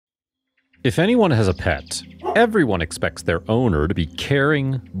If anyone has a pet, everyone expects their owner to be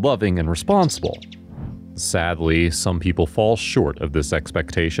caring, loving, and responsible. Sadly, some people fall short of this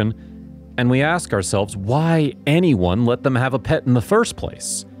expectation, and we ask ourselves why anyone let them have a pet in the first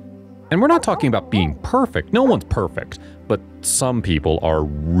place. And we're not talking about being perfect. No one's perfect, but some people are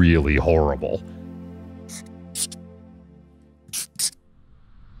really horrible.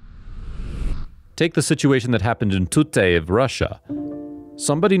 Take the situation that happened in Tutev, Russia.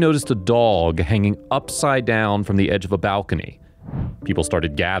 Somebody noticed a dog hanging upside down from the edge of a balcony. People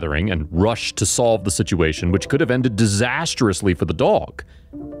started gathering and rushed to solve the situation, which could have ended disastrously for the dog.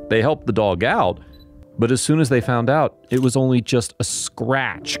 They helped the dog out, but as soon as they found out, it was only just a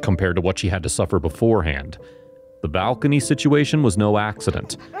scratch compared to what she had to suffer beforehand. The balcony situation was no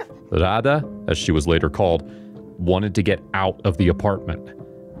accident. Rada, as she was later called, wanted to get out of the apartment.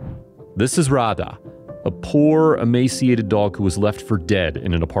 This is Rada, a poor, emaciated dog who was left for dead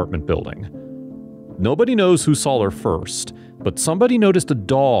in an apartment building. Nobody knows who saw her first, but somebody noticed a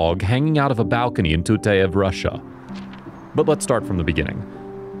dog hanging out of a balcony in Tutev, Russia. But let's start from the beginning.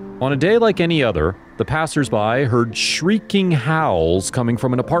 On a day like any other, the passers-by heard shrieking howls coming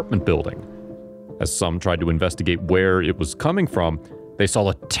from an apartment building. As some tried to investigate where it was coming from, they saw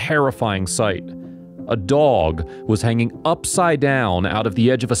a terrifying sight. A dog was hanging upside down out of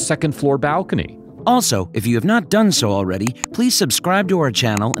the edge of a second-floor balcony. Also, if you have not done so already, please subscribe to our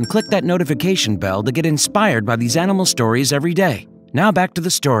channel and click that notification bell to get inspired by these animal stories every day. Now back to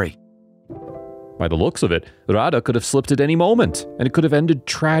the story. By the looks of it, Rada could have slipped at any moment, and it could have ended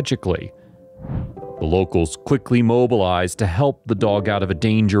tragically. The locals quickly mobilized to help the dog out of a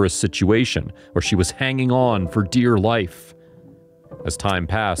dangerous situation where she was hanging on for dear life. As time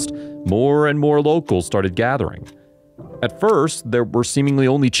passed, more and more locals started gathering. At first, there were seemingly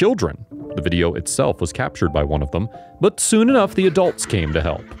only children. The video itself was captured by one of them, but soon enough the adults came to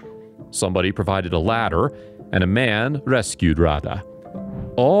help. Somebody provided a ladder, and a man rescued Rada.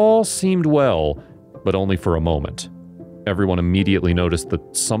 All seemed well, but only for a moment. Everyone immediately noticed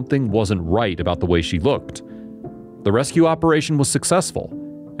that something wasn't right about the way she looked. The rescue operation was successful,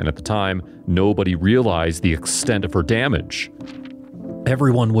 and at the time, nobody realized the extent of her damage.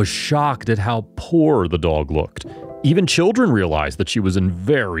 Everyone was shocked at how poor the dog looked. Even children realized that she was in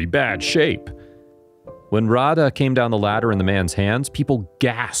very bad shape. When Rada came down the ladder in the man's hands, people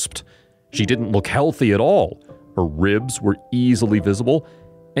gasped. She didn't look healthy at all. Her ribs were easily visible,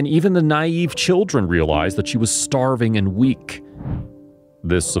 and even the naive children realized that she was starving and weak.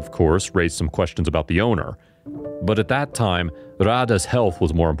 This, of course, raised some questions about the owner. But at that time, Rada's health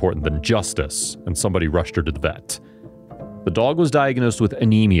was more important than justice, and somebody rushed her to the vet. The dog was diagnosed with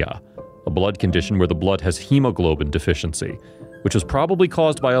anemia, a blood condition where the blood has hemoglobin deficiency, which was probably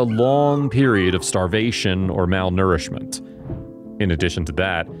caused by a long period of starvation or malnourishment. In addition to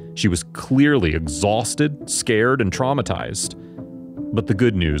that, she was clearly exhausted, scared, and traumatized. But the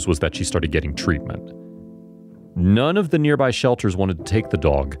good news was that she started getting treatment. None of the nearby shelters wanted to take the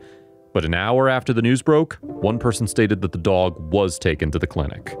dog, but an hour after the news broke, one person stated that the dog was taken to the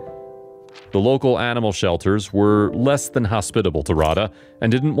clinic. The local animal shelters were less than hospitable to Rada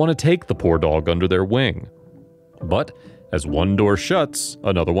and didn't want to take the poor dog under their wing. But as one door shuts,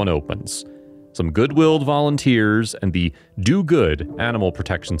 another one opens. Some good-willed volunteers and the Do Good Animal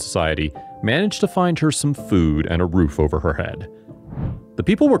Protection Society managed to find her some food and a roof over her head. The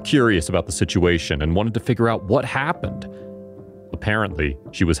people were curious about the situation and wanted to figure out what happened. Apparently,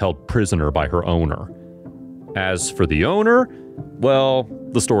 she was held prisoner by her owner. As for the owner, well,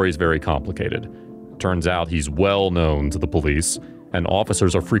 the story is very complicated. Turns out he's well known to the police, and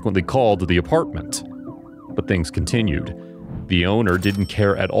officers are frequently called to the apartment. But things continued. The owner didn't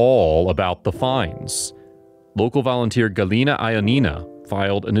care at all about the fines. Local volunteer Galina Ionina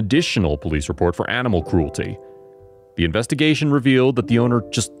filed an additional police report for animal cruelty. The investigation revealed that the owner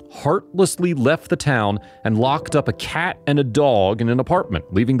just heartlessly left the town and locked up a cat and a dog in an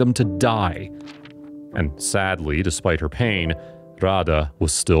apartment, leaving them to die. And sadly, despite her pain, Rada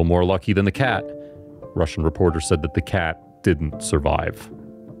was still more lucky than the cat. Russian reporters said that the cat didn't survive.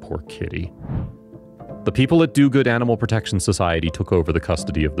 Poor kitty. The people at Do Good Animal Protection Society took over the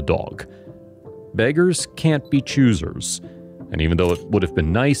custody of the dog. Beggars can't be choosers. And even though it would have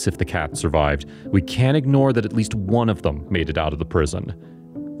been nice if the cat survived, we can't ignore that at least one of them made it out of the prison.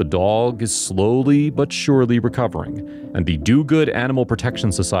 The dog is slowly but surely recovering, and the Do Good Animal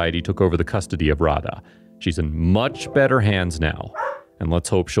Protection Society took over the custody of Rada. She's in much better hands now, and let's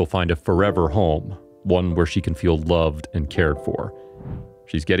hope she'll find a forever home, one where she can feel loved and cared for.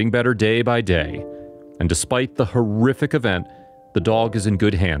 She's getting better day by day, and despite the horrific event, the dog is in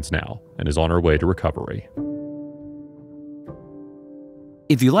good hands now and is on her way to recovery.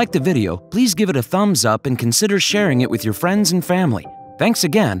 If you liked the video, please give it a thumbs up and consider sharing it with your friends and family. Thanks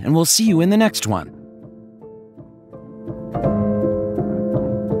again, and we'll see you in the next one.